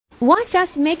Watch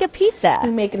us make a pizza.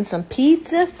 We're making some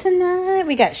pizzas tonight.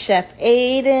 We got Chef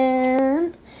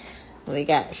Aiden. We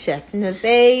got Chef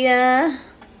Nevaeh.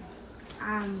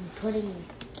 I'm putting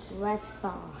less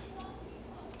sauce.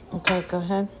 Okay, go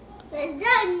ahead.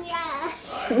 Lasagna.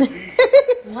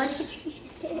 What did you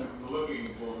say?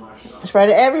 Spread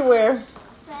it everywhere.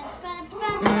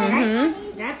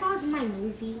 That was my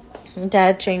movie.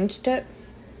 Dad changed it.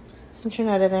 Since you're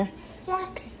not in there. Yeah.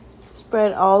 Okay.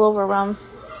 Spread all over around.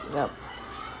 Yep.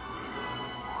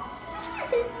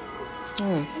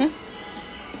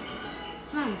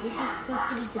 Mom, this is supposed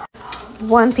to be the...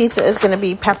 One pizza is going to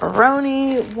be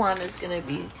pepperoni. One is going to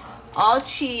be all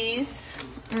cheese.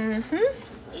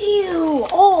 Ew.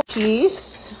 Oh.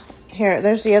 Cheese. Here,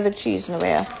 there's the other cheese,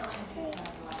 Nevaeh.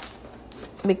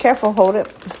 Be careful, hold it.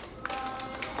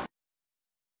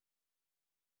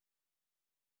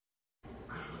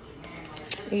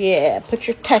 Yeah, put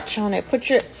your touch on it. Put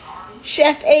your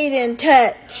Chef Aiden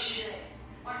touch.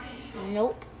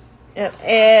 Nope. Yep,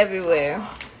 everywhere.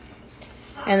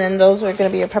 And then those are going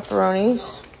to be your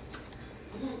pepperonis.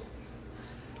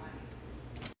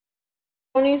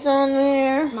 Pepperonis on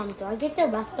there. Mom, do I get the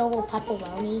leftover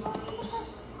pepperoni?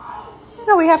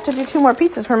 No, we have to do 2 more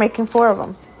pizzas. We're making 4 of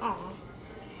them. Aw.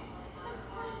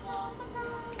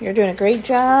 You're doing a great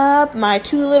job. My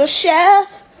 2 little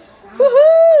chefs.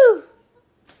 Woohoo!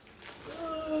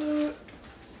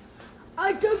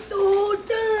 I took the whole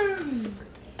thing.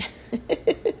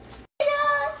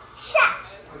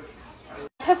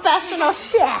 Professional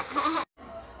chef.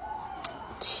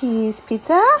 Cheese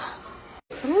pizza.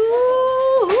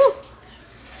 Ooh.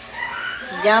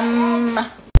 Yum.